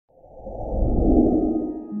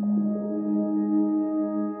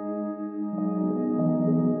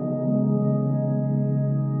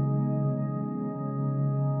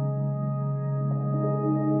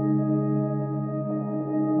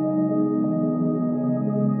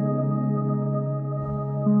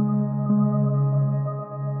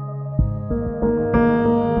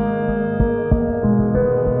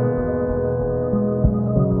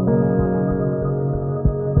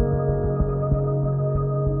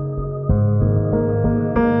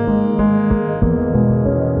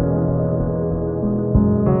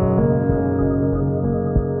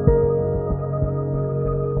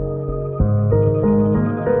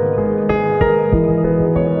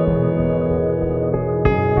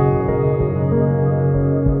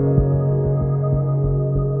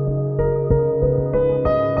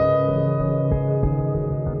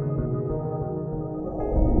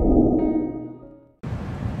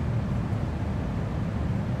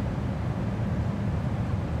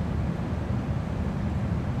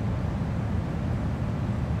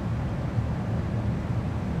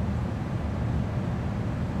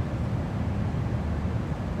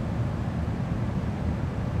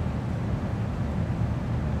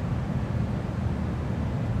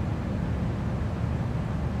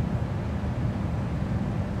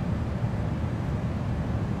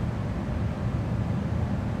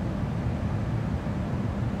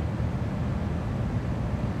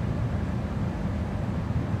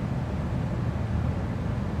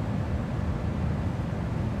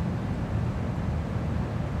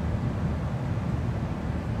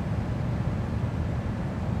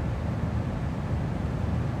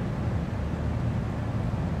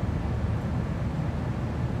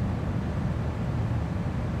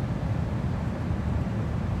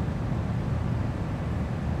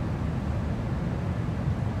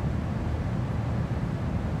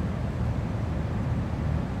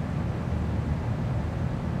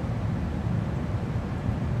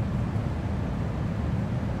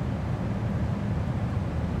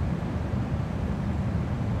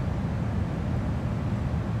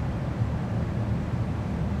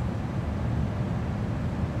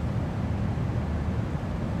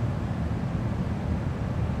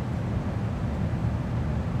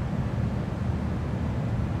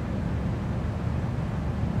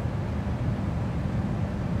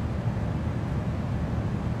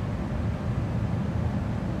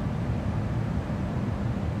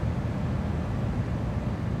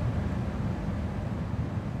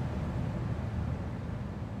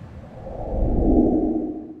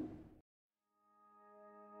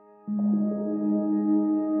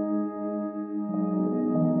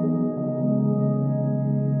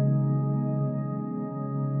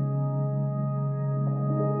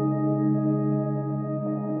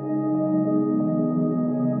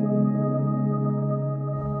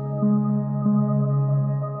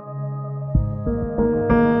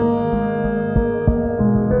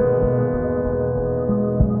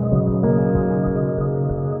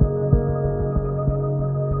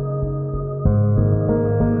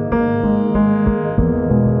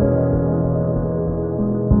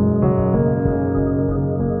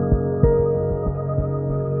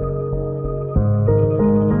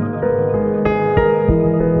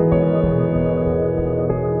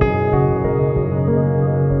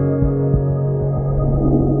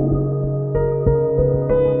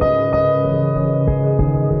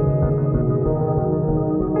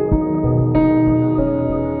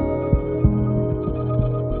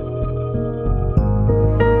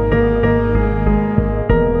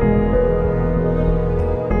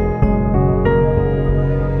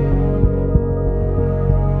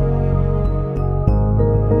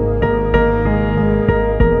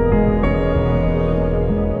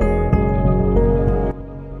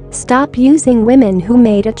Stop using women who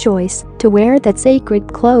made a choice to wear that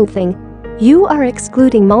sacred clothing. You are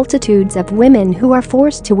excluding multitudes of women who are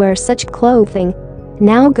forced to wear such clothing.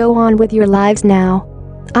 Now go on with your lives now.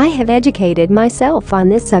 I have educated myself on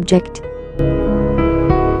this subject.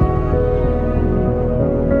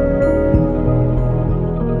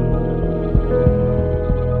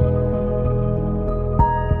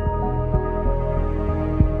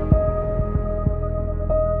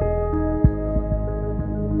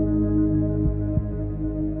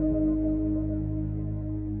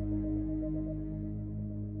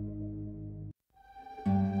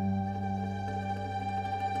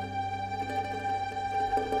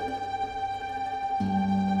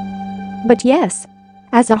 But yes,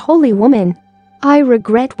 as a holy woman, I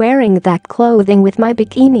regret wearing that clothing with my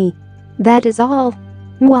bikini. That is all.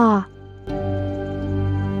 Mwah.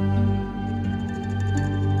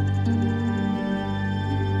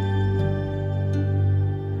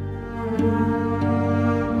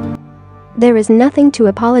 There is nothing to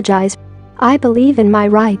apologize. I believe in my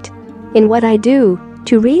right, in what I do,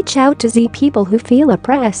 to reach out to the people who feel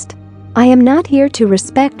oppressed. I am not here to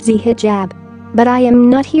respect the hijab, but I am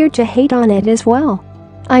not here to hate on it as well.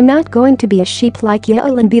 I'm not going to be a sheep like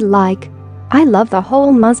y'all and be like, I love the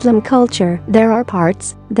whole Muslim culture. There are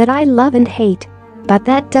parts that I love and hate, but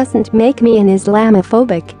that doesn't make me an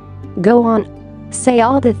Islamophobic. Go on. Say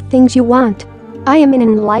all the things you want. I am an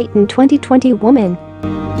enlightened 2020 woman.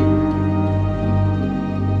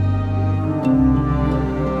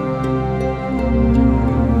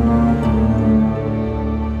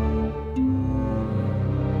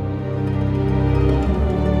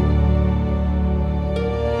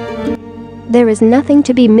 There is nothing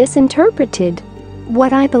to be misinterpreted.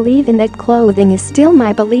 What I believe in that clothing is still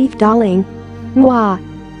my belief, darling. Mwah.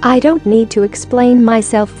 I don't need to explain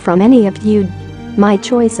myself from any of you. My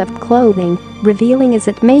choice of clothing, revealing as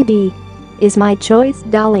it may be, is my choice,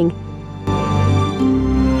 darling.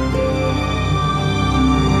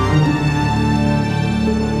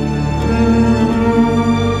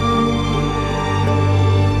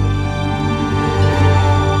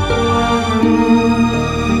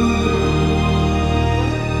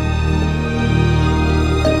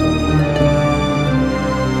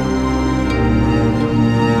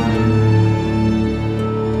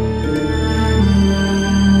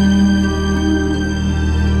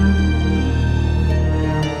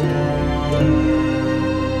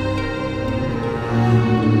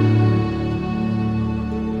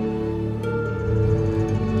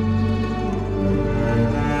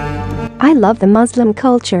 I love the Muslim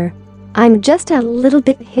culture. I'm just a little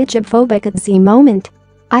bit hijabphobic at the moment.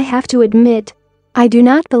 I have to admit. I do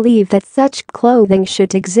not believe that such clothing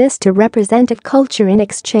should exist to represent a culture in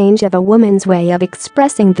exchange of a woman's way of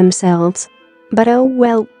expressing themselves. But oh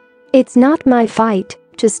well. It's not my fight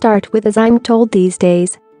to start with, as I'm told these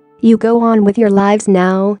days. You go on with your lives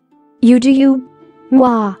now. You do you.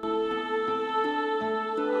 Mwah.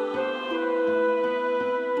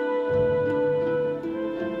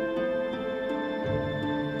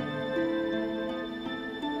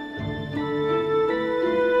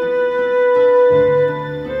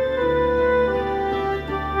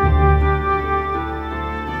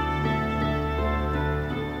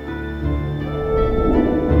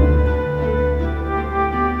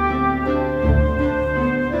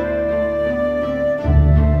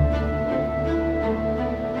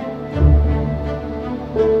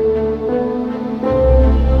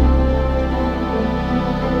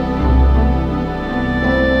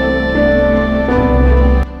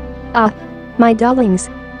 My darlings,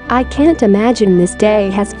 I can't imagine this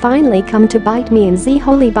day has finally come to bite me in the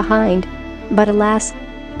holy behind. But alas,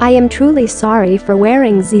 I am truly sorry for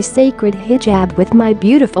wearing the sacred hijab with my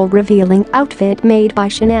beautiful revealing outfit made by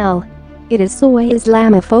Chanel. It is so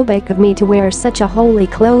Islamophobic of me to wear such a holy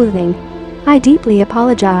clothing. I deeply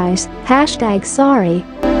apologize. #sorry.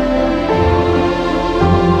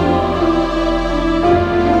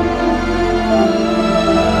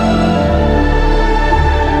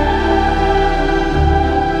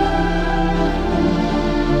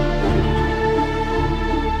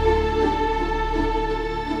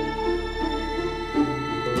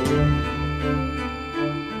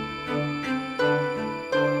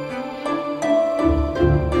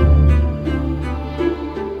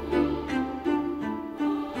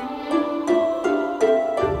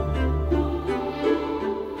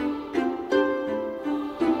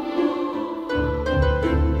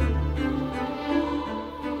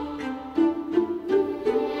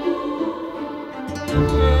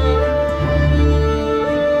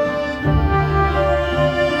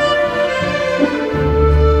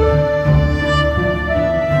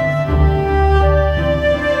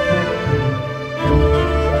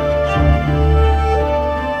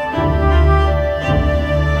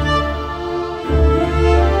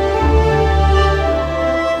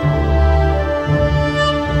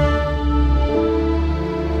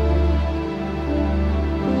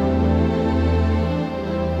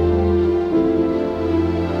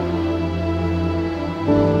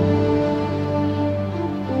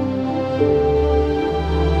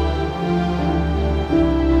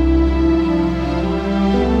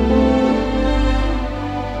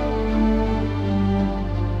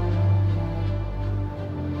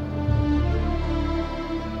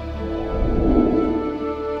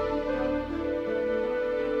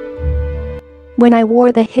 When I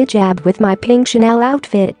wore the hijab with my pink Chanel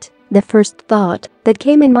outfit, the first thought that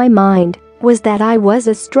came in my mind was that I was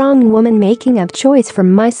a strong woman making a choice for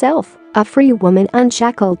myself, a free woman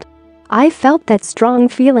unshackled. I felt that strong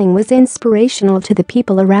feeling was inspirational to the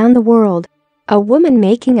people around the world. A woman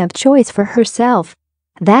making a choice for herself.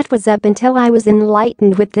 That was up until I was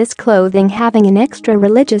enlightened with this clothing having an extra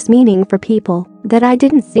religious meaning for people that I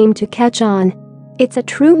didn't seem to catch on. It's a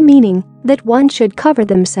true meaning that one should cover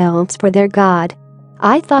themselves for their God.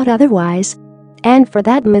 I thought otherwise. And for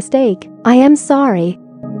that mistake, I am sorry.